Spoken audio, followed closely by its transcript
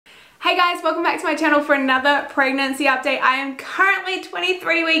Hey guys, welcome back to my channel for another pregnancy update. I am currently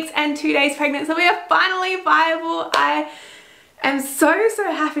 23 weeks and 2 days pregnant, so we are finally viable. I am so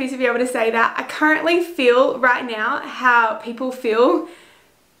happy to be able to say that. I currently feel right now how people feel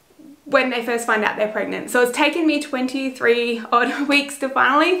when they first find out they're pregnant. So it's taken me 23 odd weeks to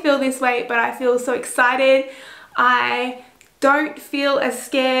finally feel this way, but I feel so excited. I don't feel as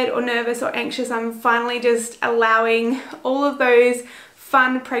scared or nervous or anxious. I'm finally just allowing all of those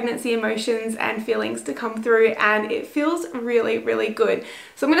fun pregnancy emotions and feelings to come through, and it feels really good.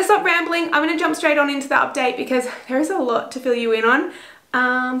 So I'm going to stop rambling. I'm going to jump straight on into the update because there is a lot to fill you in on.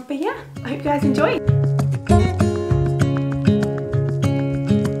 But yeah, I hope you guys enjoy.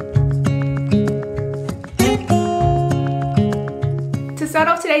 To start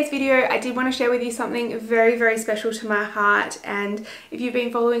off today's video, I did want to share with you something very special to my heart, and if you've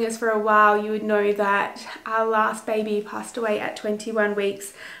been following us for a while, you would know that our last baby passed away at 21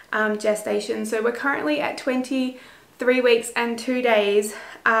 weeks gestation. So we're currently at 23 weeks and 2 days,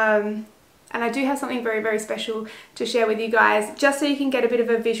 and I do have something very special to share with you guys, just so you can get a bit of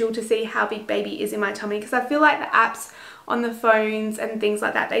a visual to see how big baby is in my tummy, because I feel like the apps on the phones and things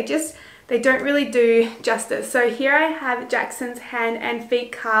like that, they don't really do justice. So here I have Jackson's hand and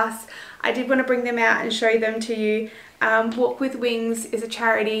feet casts. I did want to bring them out and show them to you. Walk with Wings is a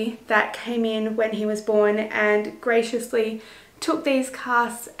charity that came in when he was born and graciously took these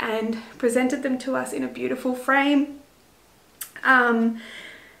casts and presented them to us in a beautiful frame, and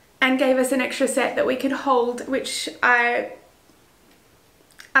gave us an extra set that we could hold, which I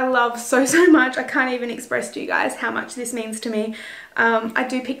love so much. I can't even express to you guys how much this means to me. I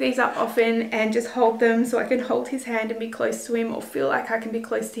do pick these up often and just hold them so I can hold his hand and be close to him, or feel like I can be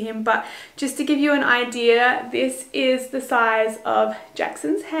close to him. But just to give you an idea, this is the size of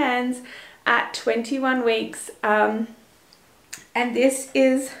Jackson's hands at 21 weeks, and this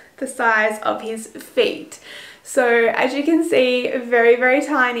is the size of his feet. So as you can see, very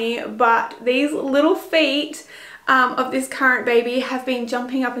tiny, but these little feet of this current baby have been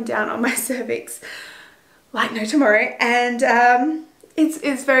jumping up and down on my cervix like no tomorrow, and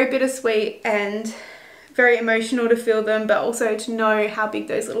it's very bittersweet and very emotional to feel them, but also to know how big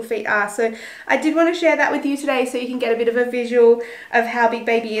those little feet are. So I did want to share that with you today so you can get a bit of a visual of how big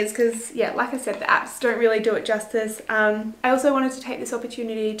baby is, because yeah, like I said, the apps don't really do it justice. I also wanted to take this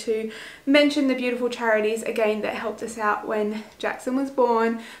opportunity to mention the beautiful charities again that helped us out when Jackson was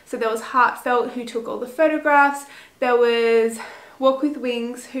born. So there was Heartfelt, who took all the photographs. There was Walk with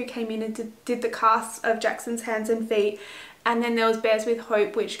Wings, who came in and did the casts of Jackson's hands and feet. And then there was Bears with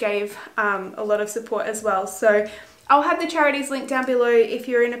Hope, which gave a lot of support as well. So I'll have the charities linked down below if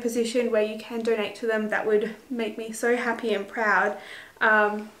you're in a position where you can donate to them. That would make me so happy and proud.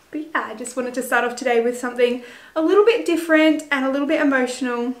 But yeah, I just wanted to start off today with something a little bit different and a little bit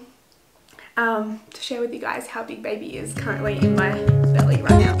emotional, to share with you guys how big baby is currently in my belly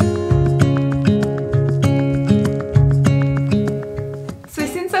right now.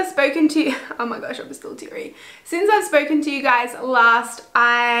 Spoken to you, oh my gosh, I'm still teary. Since I've spoken to you guys last,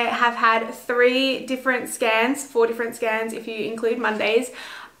 I have had 4 different scans if you include Mondays.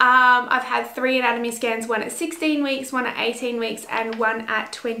 I've had 3 anatomy scans, one at 16 weeks, one at 18 weeks, and one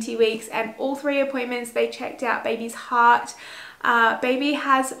at 20 weeks, and all 3 appointments they checked out baby's heart. Baby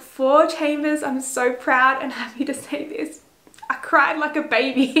has 4 chambers. I'm so proud and happy to say this. I cried like a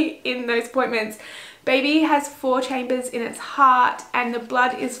baby in those appointments. Baby has 4 chambers in its heart, and the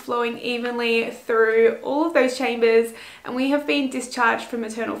blood is flowing evenly through all of those chambers, and we have been discharged from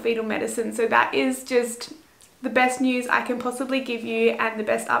maternal fetal medicine. So that is just the best news I can possibly give you, and the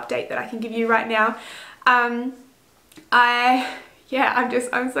best update that I can give you right now. I'm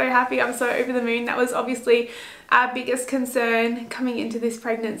so happy. I'm so over the moon. That was obviously our biggest concern coming into this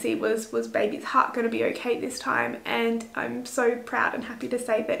pregnancy, was baby's heart going to be okay this time, and I'm so proud and happy to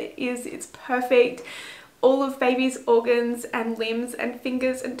say that it is. It's perfect. All of baby's organs and limbs and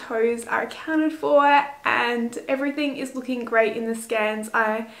fingers and toes are accounted for, and everything is looking great in the scans.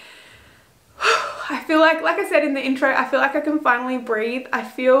 I feel like I said in the intro, I feel like I can finally breathe. I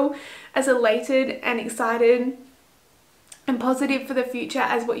feel as elated and excited and positive for the future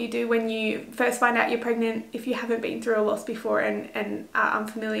as what you do when you first find out you're pregnant, if you haven't been through a loss before and are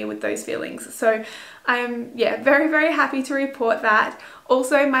unfamiliar with those feelings. So I'm very happy to report that.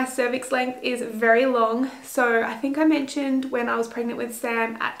 Also, my cervix length is very long. So I think I mentioned when I was pregnant with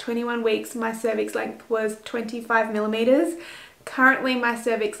Sam at 21 weeks, my cervix length was 25 millimeters. Currently my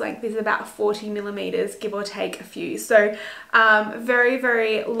cervix length is about 40 millimeters, give or take a few. So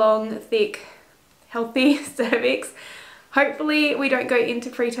very long, thick, healthy cervix. Hopefully we don't go into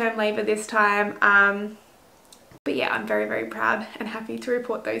preterm labor this time, but yeah, I'm very proud and happy to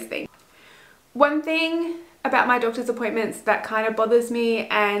report those things. One thing about my doctor's appointments that kind of bothers me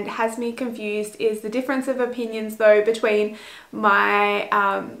and has me confused is the difference of opinions though between my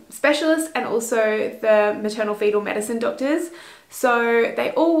specialist and also the maternal fetal medicine doctors. So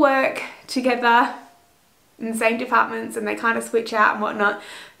they all work together in the same departments and they kind of switch out and whatnot.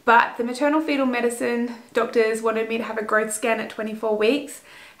 But the maternal fetal medicine doctors wanted me to have a growth scan at 24 weeks.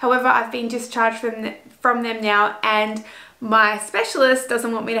 However, I've been discharged from them now, and my specialist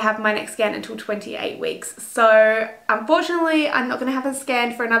doesn't want me to have my next scan until 28 weeks. So unfortunately, I'm not going to have a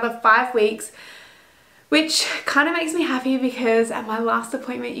scan for another 5 weeks, which kind of makes me happy because at my last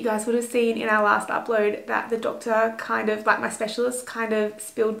appointment, you guys would have seen in our last upload that the doctor kind of, like my specialist, kind of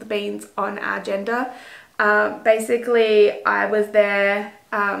spilled the beans on our gender. Basically, I was there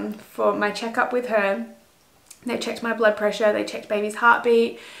for my checkup with her. They checked my blood pressure, they checked baby's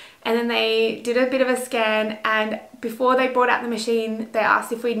heartbeat, and then they did a bit of a scan, and before they brought out the machine, they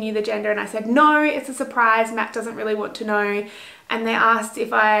asked if we knew the gender, and I said, no, it's a surprise, Matt doesn't really want to know. And they asked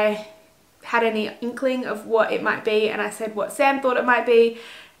if I had any inkling of what it might be, and I said what Sam thought it might be,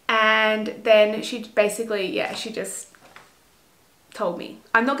 and then she basically, yeah, she just told me.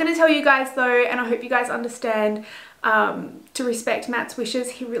 I'm not going to tell you guys though, and I hope you guys understand to respect Matt's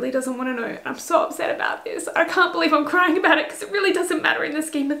wishes. He really doesn't want to know. I'm so upset about this. I can't believe I'm crying about it because it really doesn't matter in the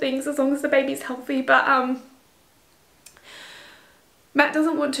scheme of things as long as the baby's healthy, but Matt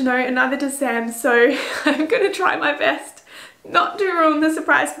doesn't want to know and neither does Sam, so I'm going to try my best not to ruin the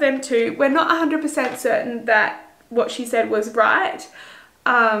surprise for them too. We're not 100% certain that what she said was right.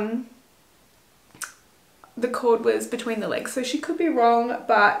 The cord was between the legs, so she could be wrong,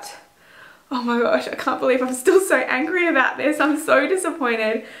 but oh my gosh, I can't believe I'm still so angry about this. I'm so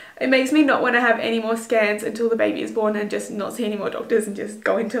disappointed. It makes me not want to have any more scans until the baby is born and just not see any more doctors and just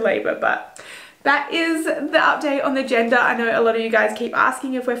go into labour. But that is the update on the gender. I know a lot of you guys keep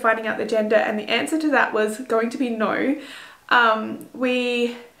asking if we're finding out the gender, and the answer to that was going to be no.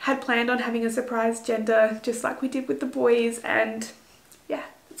 We had planned on having a surprise gender just like we did with the boys, and yeah,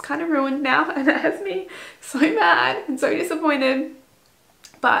 it's kind of ruined now and it has me so mad and so disappointed.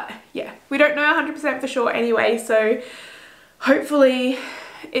 But yeah, we don't know 100% for sure anyway, so hopefully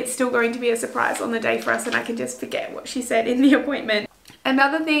it's still going to be a surprise on the day for us and I can just forget what she said in the appointment.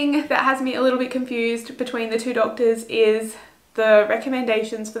 Another thing that has me a little bit confused between the two doctors is the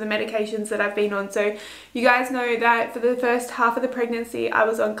recommendations for the medications that I've been on. So you guys know that for the first half of the pregnancy I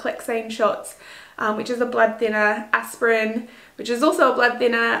was on Clexane shots, which is a blood thinner, aspirin, which is also a blood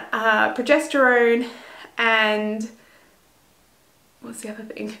thinner, progesterone, and what's the other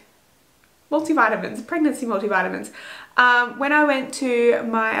thing? Multivitamins, pregnancy multivitamins. When I went to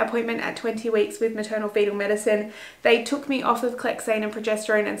my appointment at 20 weeks with maternal fetal medicine, they took me off of Clexane and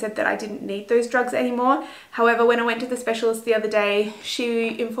progesterone and said that I didn't need those drugs anymore. However, when I went to the specialist the other day,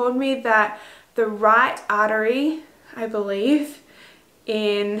 she informed me that the right artery, I believe,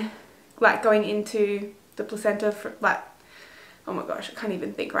 in like going into the placenta, for, like, oh my gosh, I can't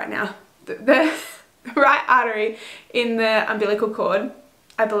even think right now. The right artery in the umbilical cord,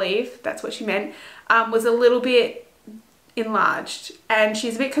 I believe that's what she meant, was a little bit enlarged, and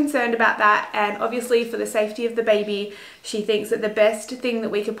she's a bit concerned about that. And obviously for the safety of the baby, she thinks that the best thing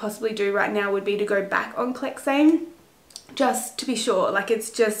that we could possibly do right now would be to go back on Clexane, just to be sure. Like, it's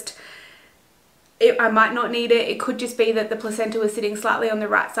just, I might not need it. It could just be that the placenta was sitting slightly on the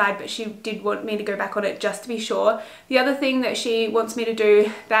right side, but she did want me to go back on it just to be sure. The other thing that she wants me to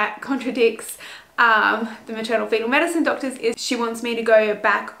do that contradicts the maternal fetal medicine doctors is she wants me to go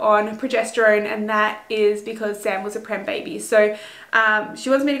back on progesterone, and that is because Sam was a prem baby. So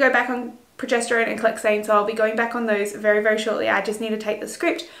she wants me to go back on progesterone and Clexane, so I'll be going back on those very, very shortly. I just need to take the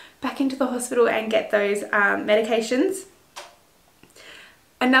script back into the hospital and get those medications.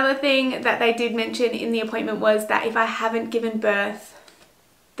 Another thing that they did mention in the appointment was that if I haven't given birth,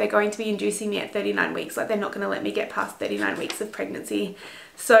 they're going to be inducing me at 39 weeks. Like, they're not going to let me get past 39 weeks of pregnancy.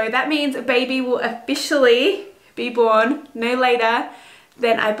 So that means a baby will officially be born no later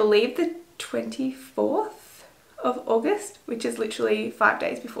than, I believe, the 24th of August, which is literally 5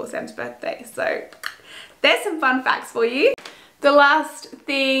 days before Sam's birthday. So there's some fun facts for you. The last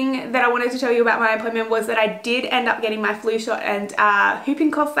thing that I wanted to tell you about my appointment was that I did end up getting my flu shot and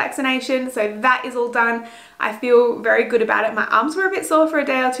whooping cough vaccination. So that is all done. I feel very good about it. My arms were a bit sore for a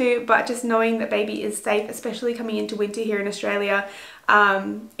day or two, but just knowing that baby is safe, especially coming into winter here in Australia,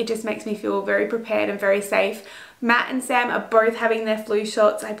 it just makes me feel very prepared and very safe. Matt and Sam are both having their flu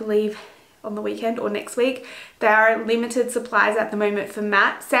shots, I believe, on the weekend or next week. There are limited supplies at the moment for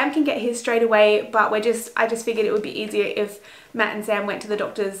Matt. Sam can get his straight away, but I just figured it would be easier if Matt and Sam went to the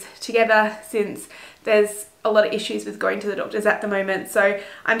doctors together, since there's a lot of issues with going to the doctors at the moment. So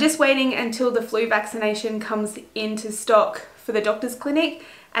I'm just waiting until the flu vaccination comes into stock for the doctor's clinic,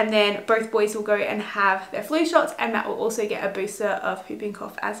 and then both boys will go and have their flu shots, and Matt will also get a booster of whooping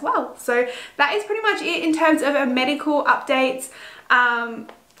cough as well. So that is pretty much it in terms of medical updates.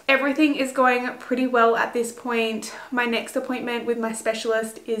 Everything is going pretty well at this point. My next appointment with my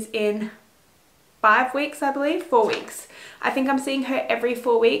specialist is in 5 weeks, I believe, 4 weeks. I think I'm seeing her every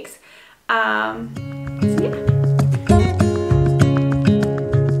 4 weeks. So yeah.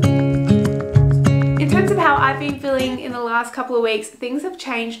 In terms of how I've been feeling in the last couple of weeks, things have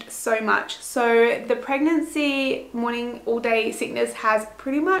changed so much. So the pregnancy morning all day sickness has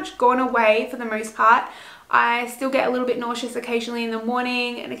pretty much gone away for the most part. I still get a little bit nauseous occasionally in the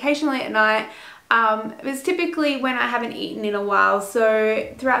morning and occasionally at night. It's typically when I haven't eaten in a while.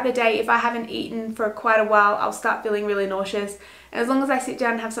 So throughout the day, if I haven't eaten for quite a while, I'll start feeling really nauseous. And as long as I sit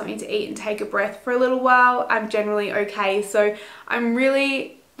down and have something to eat and take a breath for a little while, I'm generally okay. So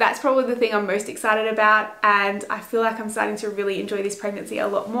that's probably the thing I'm most excited about, and I feel like I'm starting to really enjoy this pregnancy a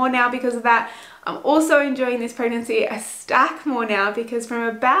lot more now because of that. I'm also enjoying this pregnancy a stack more now because from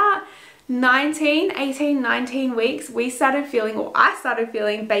about 18, 19 weeks, I started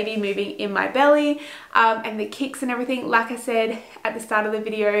feeling baby moving in my belly, and the kicks and everything. Like I said at the start of the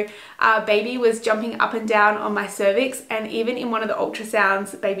video, baby was jumping up and down on my cervix, and even in one of the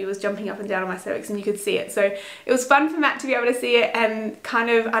ultrasounds, baby was jumping up and down on my cervix and you could see it. So it was fun for Matt to be able to see it and kind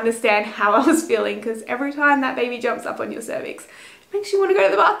of understand how I was feeling, because every time that baby jumps up on your cervix, it makes you want to go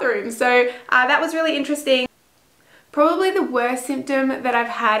to the bathroom. So that was really interesting. Probably the worst symptom that I've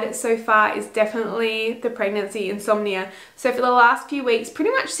had so far is definitely the pregnancy insomnia. So for the last few weeks,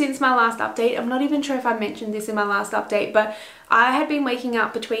 pretty much since my last update, I'm not even sure if I mentioned this in my last update, but I had been waking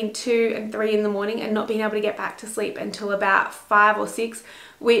up between 2 and 3 in the morning and not being able to get back to sleep until about 5 or 6,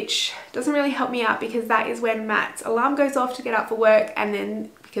 which doesn't really help me out because that is when Matt's alarm goes off to get up for work, and then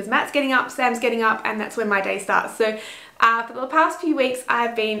because Matt's getting up, Sam's getting up, and that's when my day starts. So for the past few weeks,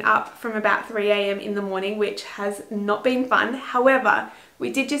 I've been up from about 3 a.m. in the morning, which has not been fun. However, we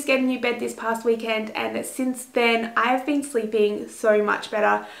did just get a new bed this past weekend, and since then, I have been sleeping so much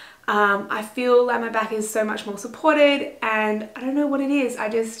better. I feel like my back is so much more supported, and I don't know what it is.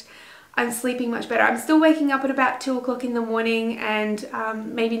 I'm sleeping much better. I'm still waking up at about 2 o'clock in the morning and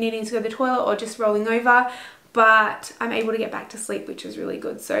maybe needing to go to the toilet or just rolling over, but I'm able to get back to sleep, which is really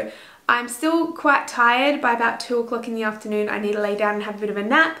good. So I'm still quite tired. By about 2 o'clock in the afternoon, I need to lay down and have a bit of a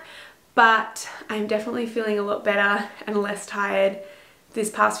nap, but I'm definitely feeling a lot better and less tired this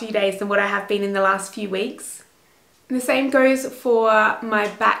past few days than what I have been in the last few weeks. And the same goes for my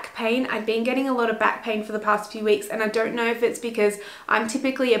back pain. I've been getting a lot of back pain for the past few weeks, and I don't know if it's because I'm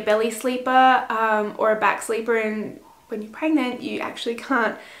typically a belly sleeper or a back sleeper, and when you're pregnant, you actually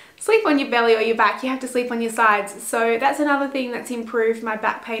can't sleep on your belly or your back, you have to sleep on your sides. So that's another thing that's improved. My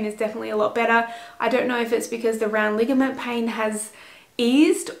back pain is definitely a lot better. I don't know if it's because the round ligament pain has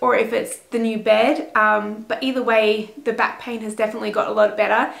eased or if it's the new bed, but either way, the back pain has definitely got a lot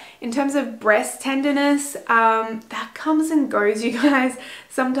better. In terms of breast tenderness, that comes and goes, you guys.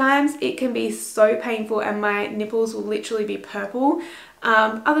 Sometimes it can be so painful and my nipples will literally be purple.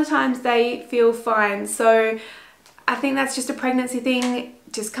 Other times they feel fine. So I think that's just a pregnancy thing.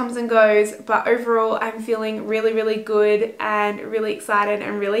 Just comes and goes, but overall I'm feeling really, really good and really excited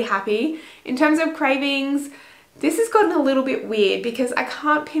and really happy. In terms of cravings, this has gotten a little bit weird because I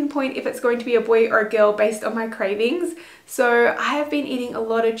can't pinpoint if it's going to be a boy or a girl based on my cravings. So I have been eating a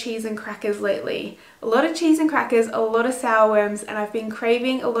lot of cheese and crackers lately. A lot of cheese and crackers, a lot of sour worms, and I've been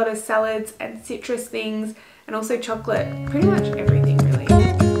craving a lot of salads and citrus things and also chocolate, pretty much everything really.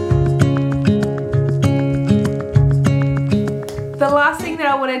 The last thing that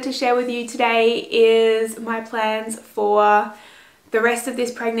I wanted to share with you today is my plans for the rest of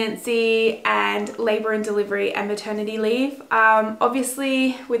this pregnancy and labour and delivery and maternity leave.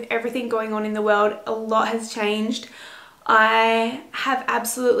 Obviously, with everything going on in the world, a lot has changed. I have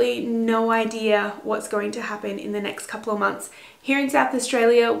absolutely no idea what's going to happen in the next couple of months. Here in South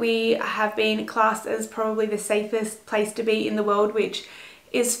Australia, we have been classed as probably the safest place to be in the world, which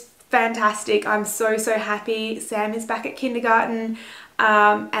is fantastic. I'm so happy. Sam is back at kindergarten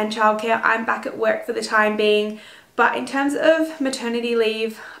and childcare. I'm back at work for the time being. But in terms of maternity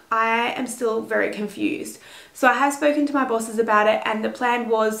leave, I am still very confused. So I have spoken to my bosses about it, and the plan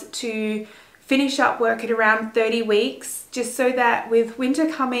was to finish up work at around 30 weeks, just so that with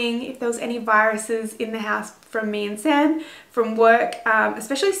winter coming, if there was any viruses in the house from me and Sam from work,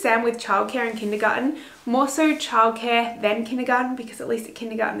 especially Sam with childcare and kindergarten, more so childcare than kindergarten, because at least at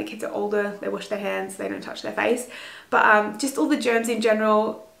kindergarten the kids are older, they wash their hands, they don't touch their face, but just all the germs in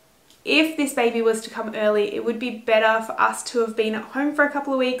general, if this baby was to come early, it would be better for us to have been at home for a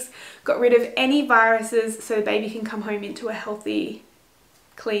couple of weeks, got rid of any viruses so the baby can come home into a healthy,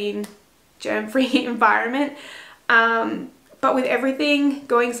 clean, germ-free environment. But with everything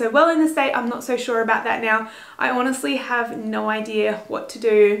going so well in the state, I'm not so sure about that now. I honestly have no idea what to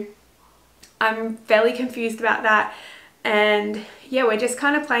do. I'm fairly confused about that. And yeah, we're just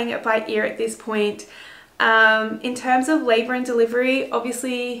kind of playing it by ear at this point. In terms of labour and delivery,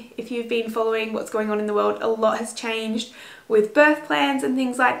 obviously, if you've been following what's going on in the world, a lot has changed with birth plans and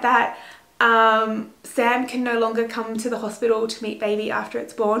things like that. Sam can no longer come to the hospital to meet baby after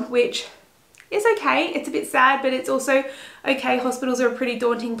it's born, which is okay. It's a bit sad, but it's also okay. Hospitals are a pretty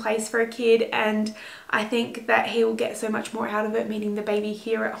daunting place for a kid, and I think that he will get so much more out of it, meeting the baby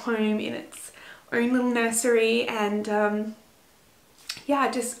here at home in its own little nursery. And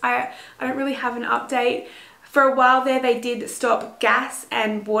yeah, I don't really have an update. For a while there, they did stop gas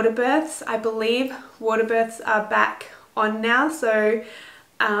and water births. I believe water births are back on now, so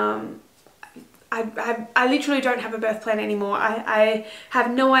I literally don't have a birth plan anymore. I have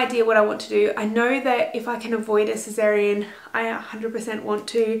no idea what I want to do. I know that if I can avoid a cesarean, I 100% want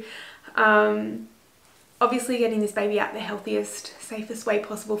to. Obviously getting this baby out the healthiest, safest way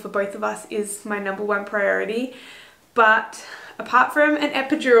possible for both of us is my #1 priority. But apart from an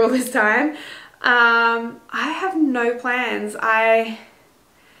epidural this time, I have no plans. I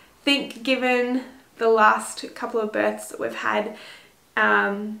think given the last couple of births that we've had,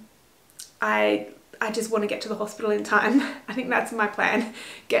 I just want to get to the hospital in time. I think that's my plan.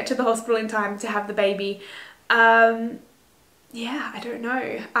 Get to the hospital in time to have the baby. Yeah, I don't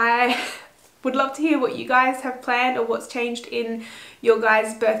know. I would love to hear what you guys have planned or what's changed in your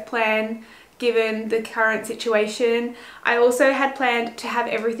guys' birth plan given the current situation. I also had planned to have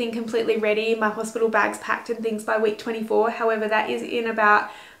everything completely ready, my hospital bags packed and things by week 24. However, that is in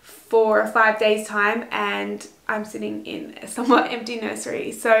about 4 or 5 days time, and I'm sitting in a somewhat empty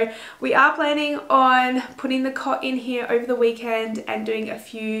nursery. So we are planning on putting the cot in here over the weekend and doing a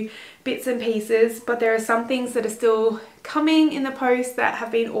few bits and pieces, but there are some things that are still coming in the post that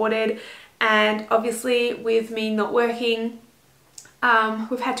have been ordered, and obviously with me not working,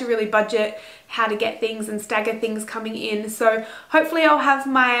 we've had to really budget how to get things and stagger things coming in. So hopefully I'll have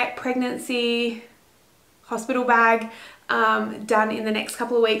my pregnancy hospital bag done in the next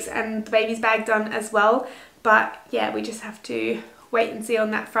couple of weeks, and the baby's bag done as well. But yeah, we just have to wait and see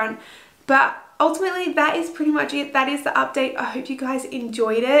on that front. But ultimately that is pretty much it. That is the update. I hope you guys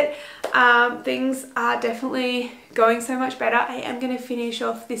enjoyed it. Things are definitely going so much better. I am going to finish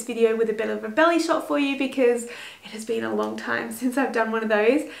off this video with a bit of a belly shot for you because it has been a long time since I've done one of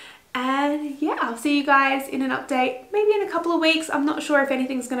those. And yeah, I'll see you guys in an update maybe in a couple of weeks. I'm not sure if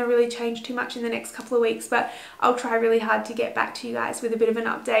anything's going to really change too much in the next couple of weeks, but I'll try really hard to get back to you guys with a bit of an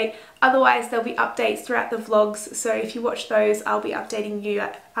update. Otherwise, there'll be updates throughout the vlogs, so if you watch those, I'll be updating you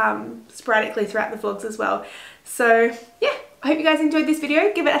sporadically throughout the vlogs as well. So yeah, I hope you guys enjoyed this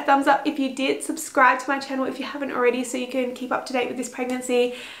video. Give it a thumbs up if you did. Subscribe to my channel if you haven't already so you can keep up to date with this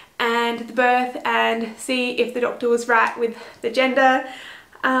pregnancy and the birth and see if the doctor was right with the gender.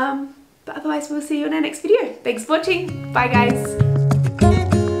 But otherwise we'll see you in our next video. Thanks for watching. Bye guys.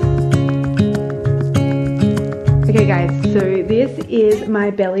 Okay guys, so this is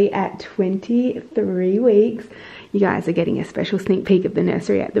my belly at 23 weeks. You guys are getting a special sneak peek of the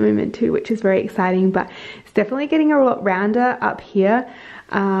nursery at the moment too, which is very exciting, but it's definitely getting a lot rounder up here.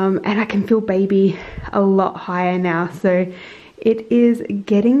 And I can feel baby a lot higher now, so it is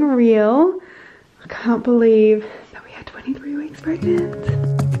getting real. I can't believe that we had 23 weeks pregnant.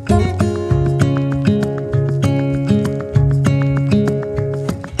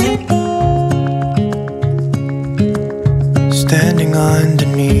 Standing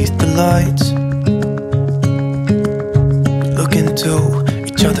underneath the lights, look into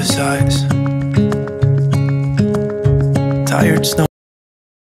each other's eyes. Tired snow